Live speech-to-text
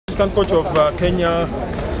assistant coach of Kenya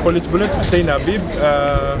Police Bullets, Hussein Habib.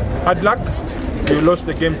 Hard luck. You lost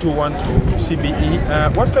the game 2-1 to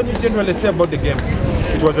CBE. What can you generally say about the game?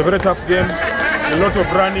 It was a very tough game, a lot of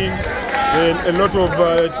running, a lot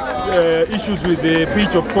of issues with the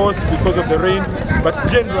pitch, of course, because of the rain. But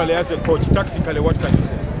generally, as a coach, tactically, what can you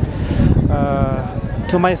say?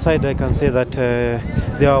 To my side, I can say that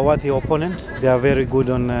they are a worthy opponent. They are very good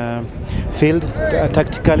on field,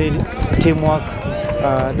 tactically, teamwork.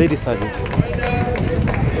 They deserve it.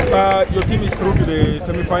 Your team is through to the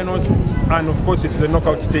semi-finals, and of course it's the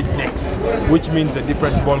knockout stage next, which means a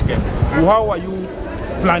different ball game. How are you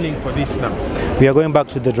planning for this now? We are going back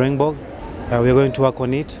to the drawing board. We are going to work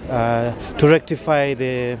on it to rectify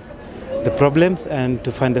the problems and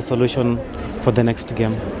to find the solution for the next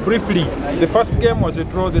game. Briefly, the first game was a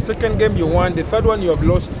draw, the second game you won, the third one you have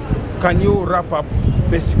lost. Can you wrap up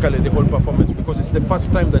basically the whole performance, because it's the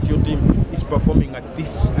first time that your team is performing at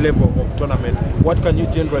this level of tournament? What can you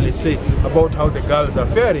generally say about how the girls are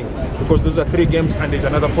faring, because those are 3 games and there's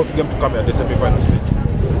another 4th game to come at the semi-final stage?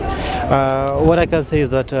 What I can say is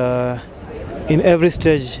that in every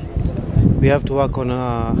stage we have to work on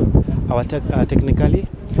our technically,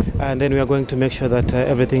 and then we are going to make sure that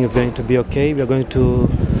everything is going to be okay. We are going to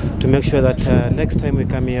make sure that next time we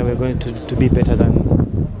come here, we're going to be better than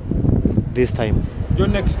this time. Your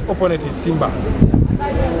next opponent is Simba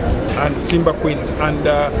and Simba Queens. And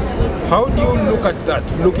how do you look at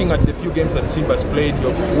that, looking at the few games that Simba's played?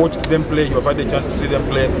 You've watched them play, you've had a chance to see them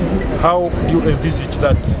play. How do you envisage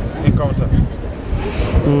that encounter?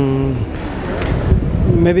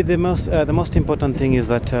 Maybe the most important thing is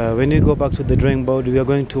that when you go back to the drawing board, we are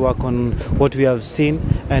going to work on what we have seen,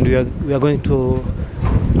 and we are going to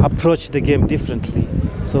approach the game differently.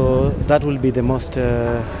 So that will be the most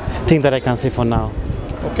thing that I can say for now.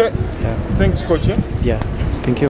 Okay. Yeah. Thanks, Coach. Yeah.